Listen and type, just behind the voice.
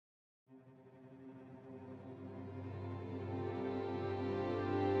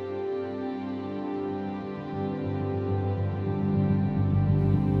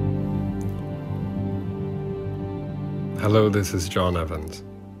Hello, this is John Evans,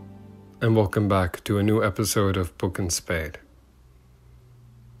 and welcome back to a new episode of Book and Spade.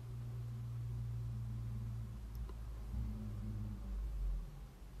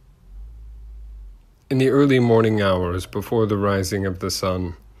 In the early morning hours before the rising of the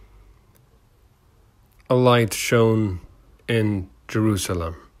sun, a light shone in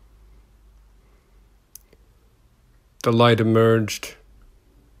Jerusalem. The light emerged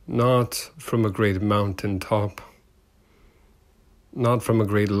not from a great mountain top, not from a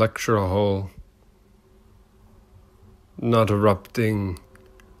great lecture hall, not erupting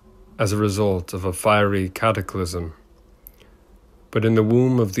as a result of a fiery cataclysm, but in the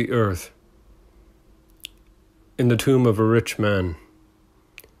womb of the earth, in the tomb of a rich man,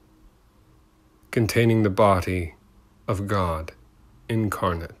 containing the body of God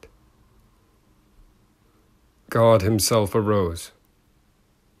incarnate. God himself arose,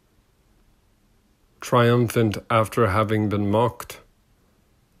 triumphant after having been mocked,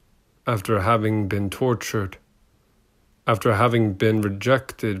 after having been tortured, after having been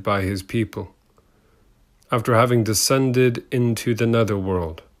rejected by his people, after having descended into the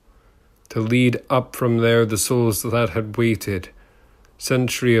netherworld, to lead up from there the souls that had waited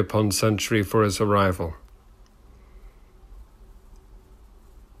century upon century for his arrival.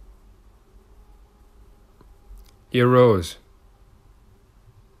 He arose,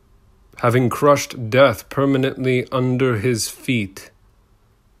 having crushed death permanently under his feet.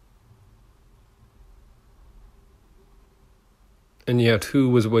 And yet who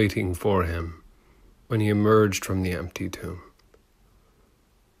was waiting for him when he emerged from the empty tomb?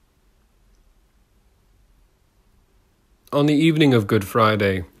 On the evening of Good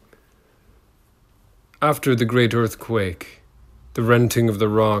Friday, after the great earthquake, the renting of the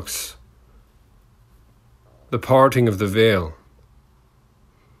rocks, the parting of the veil,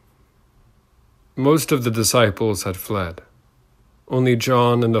 most of the disciples had fled. Only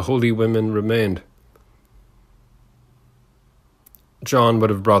John and the holy women remained. John would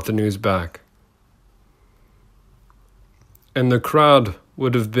have brought the news back. And the crowd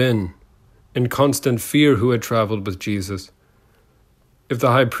would have been in constant fear who had traveled with Jesus. If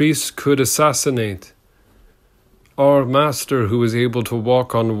the high priest could assassinate our master who was able to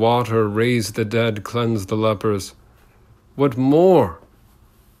walk on water, raise the dead, cleanse the lepers, what more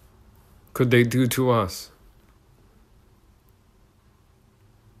could they do to us?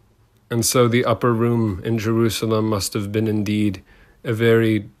 And so the upper room in Jerusalem must have been indeed a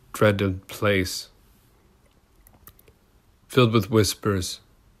very dreaded place, filled with whispers,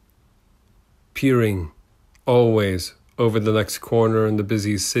 peering always over the next corner in the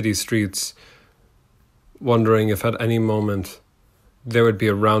busy city streets, wondering if at any moment there would be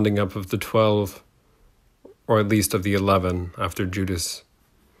a rounding up of the 12, or at least of the 11 after Judas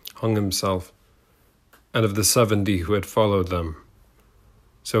hung himself, and of the 70 who had followed them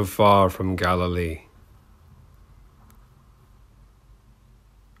so far from Galilee.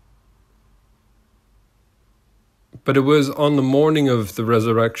 But it was on the morning of the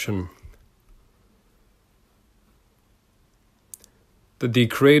resurrection that the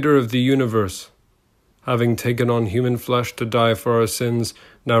Creator of the universe, having taken on human flesh to die for our sins,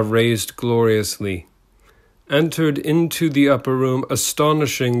 now raised gloriously, entered into the upper room,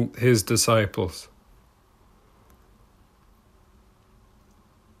 astonishing his disciples.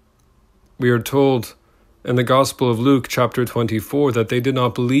 We are told in the Gospel of Luke, chapter 24, that they did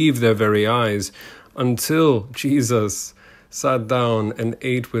not believe their very eyes until Jesus sat down and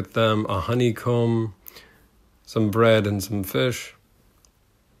ate with them a honeycomb, some bread and some fish.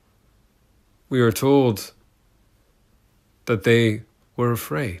 We are told that they were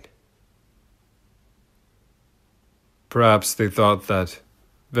afraid. Perhaps they thought that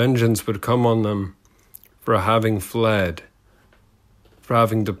vengeance would come on them for having fled, for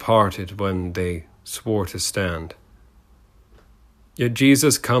having departed when they swore to stand. Yet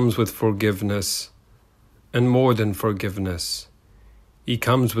Jesus comes with forgiveness, and more than forgiveness. He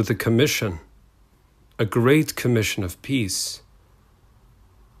comes with a commission, a great commission of peace.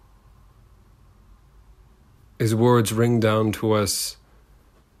 His words ring down to us.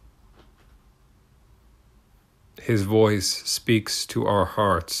 His voice speaks to our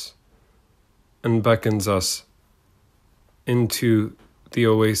hearts and beckons us into the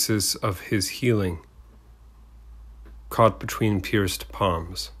oasis of his healing, caught between pierced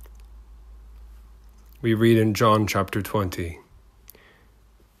palms. We read in John chapter 20,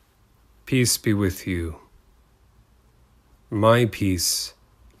 "Peace be with you. My peace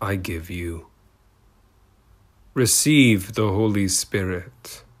I give you. Receive the Holy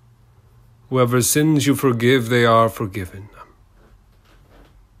Spirit. Whoever sins you forgive, they are forgiven.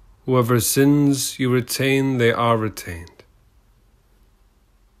 Whoever sins you retain, they are retained.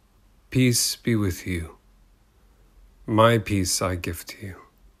 Peace be with you. My peace I give to you.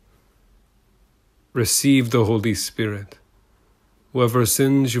 Receive the Holy Spirit. Whoever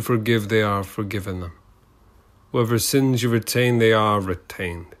sins you forgive, they are forgiven them. Whoever sins you retain, they are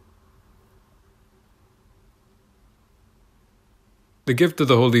retained. The gift of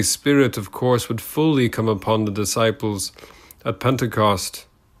the Holy Spirit, of course, would fully come upon the disciples at Pentecost,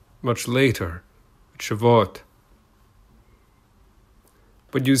 much later, at Shavuot.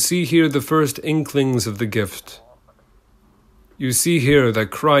 But you see here the first inklings of the gift. You see here that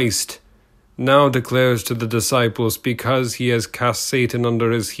Christ now declares to the disciples, because he has cast Satan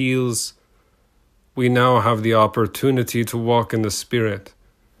under his heels, we now have the opportunity to walk in the Spirit.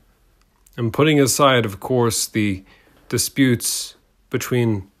 And putting aside, of course, the disputes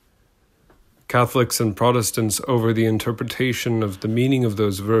between Catholics and Protestants over the interpretation of the meaning of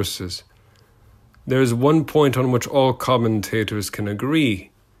those verses, there is one point on which all commentators can agree: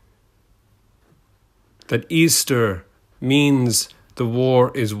 that Easter means the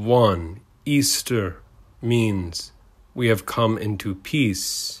war is won. Easter means we have come into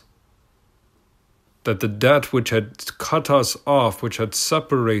peace. That the debt which had cut us off, which had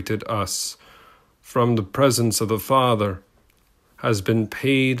separated us from the presence of the Father, has been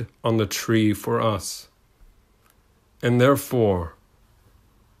paid on the tree for us. And therefore,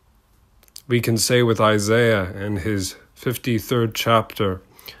 we can say with Isaiah in his 53rd chapter,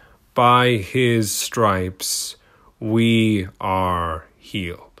 by his stripes we are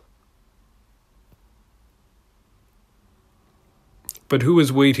healed. But who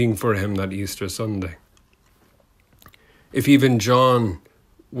was waiting for him that Easter Sunday? If even John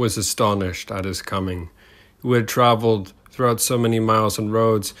was astonished at his coming, who had travelled throughout so many miles and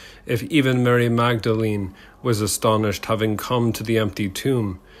roads, if even Mary Magdalene was astonished, having come to the empty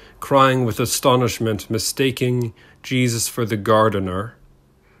tomb, crying with astonishment, mistaking Jesus for the gardener,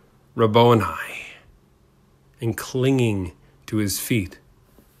 Rabboni, and clinging to his feet.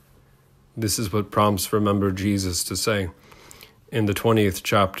 This is what prompts Remember Jesus to say in the 20th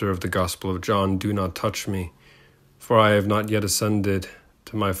chapter of the Gospel of John, do not touch me, for I have not yet ascended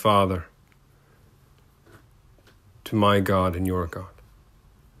to my Father, to my God and your God.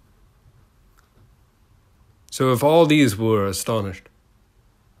 So if all these were astonished,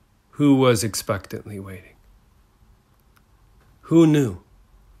 who was expectantly waiting? Who knew?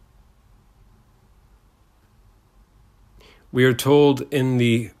 We are told in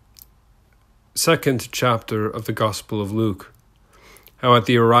the 2nd chapter of the Gospel of Luke how at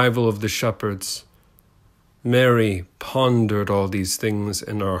the arrival of the shepherds, Mary pondered all these things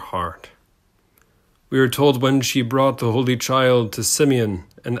in her heart. We are told when she brought the Holy Child to Simeon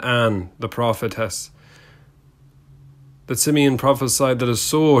and Anne, the prophetess, that Simeon prophesied that a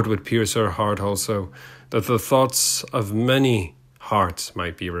sword would pierce her heart also, that the thoughts of many hearts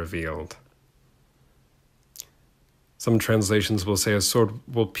might be revealed. Some translations will say a sword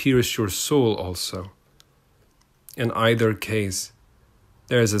will pierce your soul also. In either case,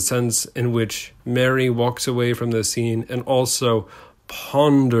 there is a sense in which Mary walks away from the scene and also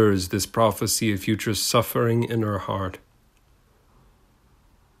ponders this prophecy of future suffering in her heart.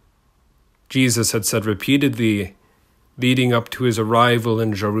 Jesus had said repeatedly, leading up to his arrival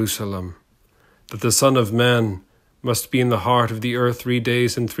in Jerusalem, that the Son of Man must be in the heart of the earth 3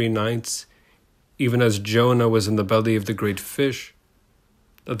 days and 3 nights, even as Jonah was in the belly of the great fish,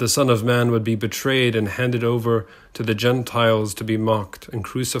 that the Son of Man would be betrayed and handed over to the Gentiles to be mocked and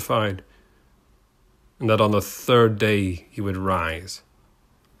crucified, and that on the 3rd day he would rise.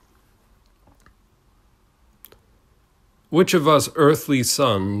 Which of us earthly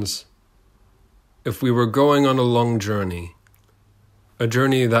sons, if we were going on a long journey, a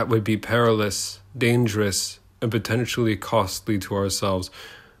journey that would be perilous, dangerous, and potentially costly to ourselves,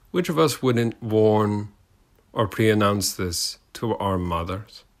 which of us wouldn't warn or pre-announce this to our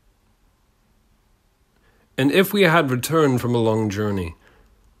mothers? And if we had returned from a long journey,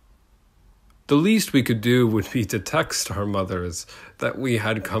 the least we could do would be to text our mothers that we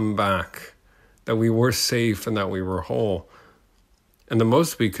had come back, that we were safe and that we were whole. And the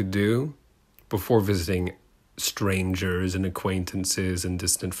most we could do before visiting strangers and acquaintances and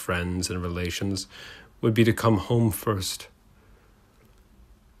distant friends and relations would be to come home first,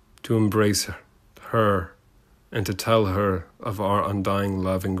 to embrace her and to tell her of our undying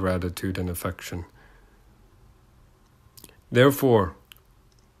love and gratitude and affection. Therefore,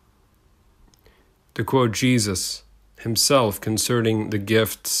 to quote Jesus himself concerning the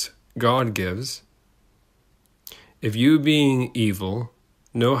gifts God gives, if you being evil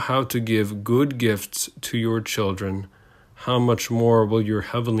know how to give good gifts to your children, how much more will your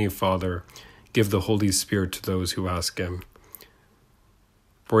heavenly Father give the Holy Spirit to those who ask him?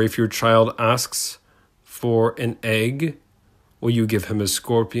 For if your child asks for an egg, will you give him a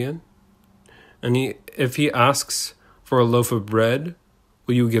scorpion? And if he asks for a loaf of bread,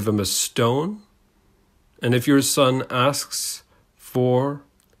 will you give him a stone? And if your son asks for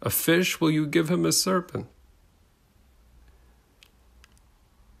a fish, will you give him a serpent?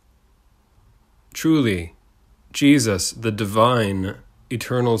 Truly, Jesus, the divine,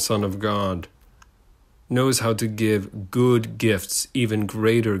 eternal Son of God, knows how to give good gifts, even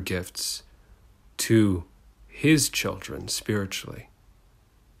greater gifts, to his children spiritually.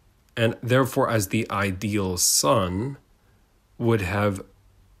 And therefore, as the ideal son, would have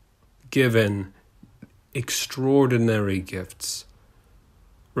given extraordinary gifts,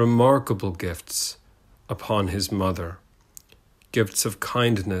 remarkable gifts upon his mother, gifts of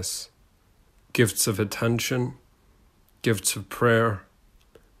kindness, gifts of attention, gifts of prayer,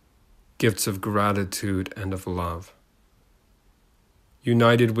 gifts of gratitude and of love.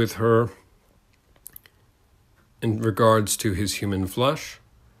 United with her in regards to his human flesh,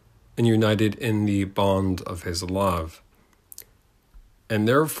 and united in the bond of his love. And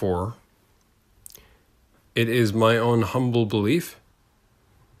therefore, it is my own humble belief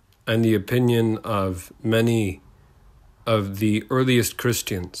and the opinion of many of the earliest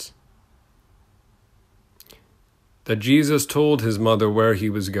Christians that Jesus told his mother where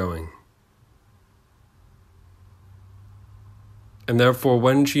he was going. And therefore,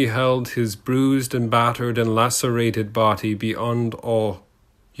 when she held his bruised and battered and lacerated body beyond all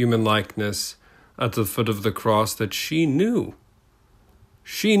human likeness at the foot of the cross, that she knew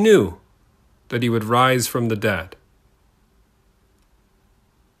that he would rise from the dead.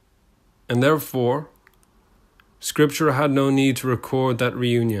 And therefore, Scripture had no need to record that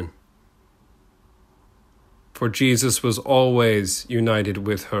reunion, for Jesus was always united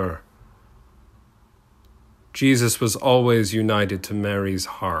with her. Jesus was always united to Mary's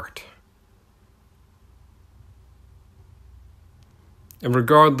heart. And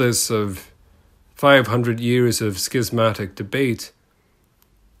regardless of 500 years of schismatic debate,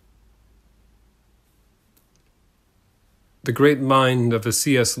 the great mind of a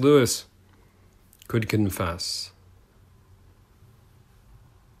C.S. Lewis could confess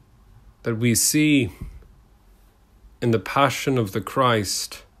that we see in the passion of the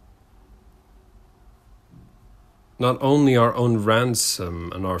Christ not only our own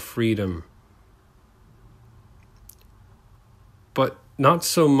ransom and our freedom, but not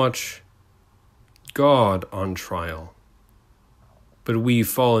so much God on trial, but we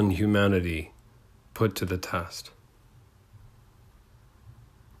fallen humanity put to the test.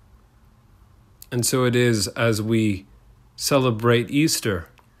 And so it is as we celebrate Easter,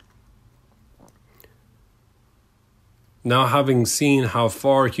 now having seen how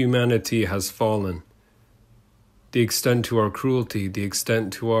far humanity has fallen, the extent to our cruelty, the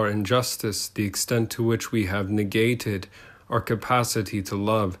extent to our injustice, the extent to which we have negated our capacity to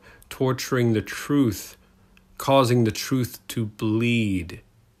love, torturing the truth, causing the truth to bleed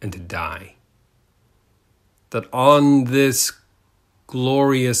and to die. That on this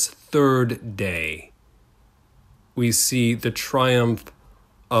glorious third day, we see the triumph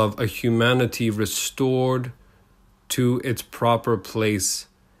of a humanity restored to its proper place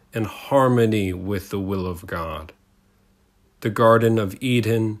in harmony with the will of God. The Garden of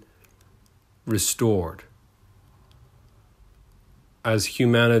Eden restored, as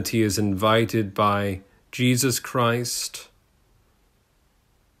humanity is invited by Jesus Christ,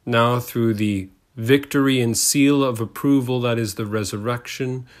 now through the victory and seal of approval that is the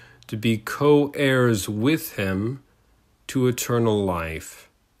resurrection, to be co-heirs with him to eternal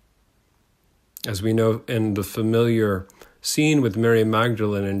life. As we know in the familiar scene with Mary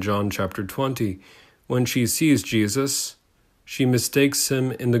Magdalene in John chapter 20, when she sees Jesus, she mistakes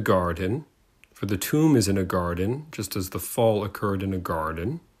him in the garden, for the tomb is in a garden, just as the fall occurred in a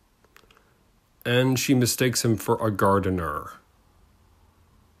garden, and she mistakes him for a gardener.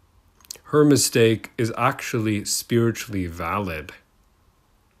 Her mistake is actually spiritually valid.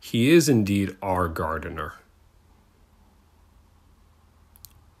 He is indeed our gardener.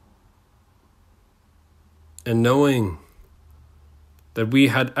 And knowing that we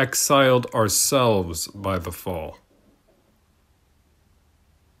had exiled ourselves by the fall,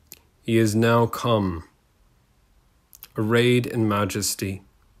 he is now come, arrayed in majesty,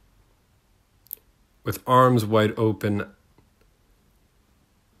 with arms wide open,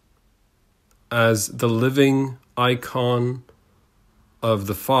 as the living icon of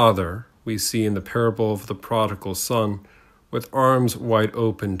the Father we see in the parable of the prodigal son, with arms wide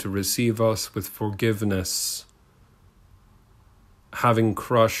open to receive us with forgiveness, having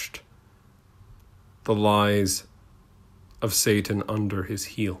crushed the lies of Satan under his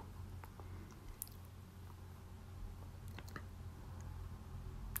heel.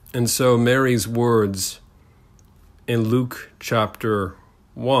 And so Mary's words in Luke chapter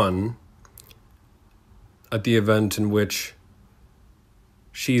 1, at the event in which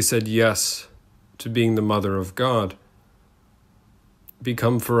she said yes to being the mother of God,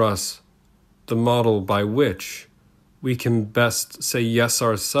 become for us the model by which we can best say yes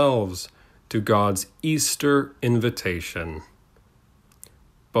ourselves to God's Easter invitation.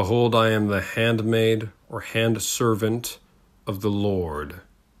 Behold, I am the handmaid or handservant of the Lord.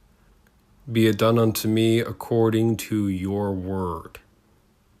 Be it done unto me according to your word.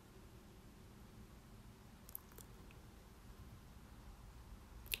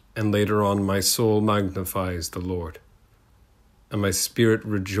 And later on, my soul magnifies the Lord, and my spirit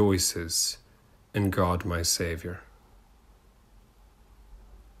rejoices in God my Savior.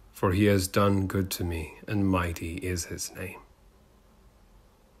 For he has done good to me, and mighty is his name.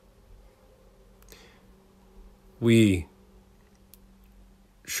 We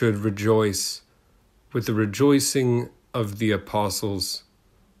should rejoice with the rejoicing of the apostles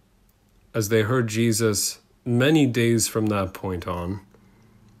as they heard Jesus many days from that point on.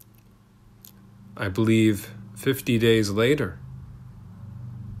 I believe 50 days later,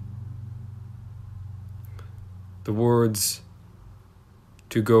 the words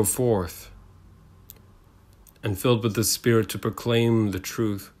to go forth and filled with the Spirit to proclaim the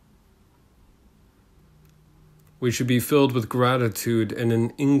truth. We should be filled with gratitude and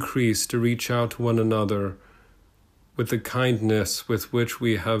an increase to reach out to one another with the kindness with which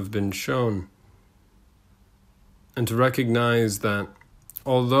we have been shown, and to recognize that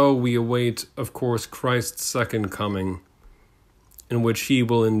although we await, of course, Christ's second coming, in which he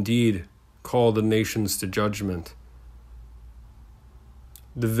will indeed call the nations to judgment,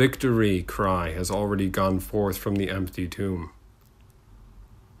 the victory cry has already gone forth from the empty tomb.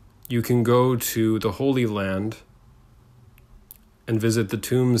 You can go to the Holy Land and visit the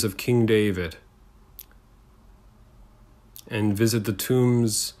tombs of King David, and visit the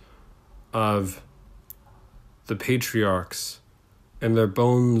tombs of the patriarchs, and their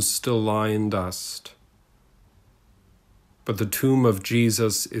bones still lie in dust. But the tomb of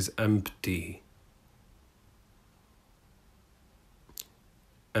Jesus is empty.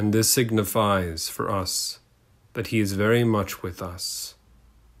 And this signifies for us that he is very much with us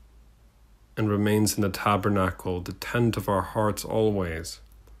and remains in the tabernacle, the tent of our hearts always.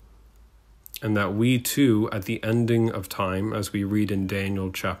 And that we too, at the ending of time, as we read in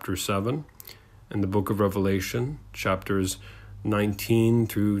Daniel chapter 7, in the book of Revelation, chapters 19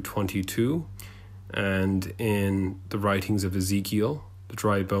 through 22, and in the writings of Ezekiel, the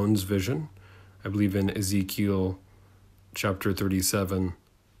dry bones vision, I believe in Ezekiel chapter 37,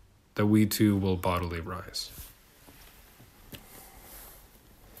 that we too will bodily rise.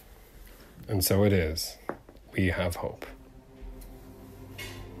 And so it is. We have hope.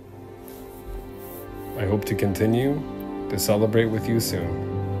 I hope to continue to celebrate with you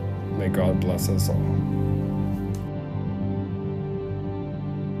soon. May God bless us all.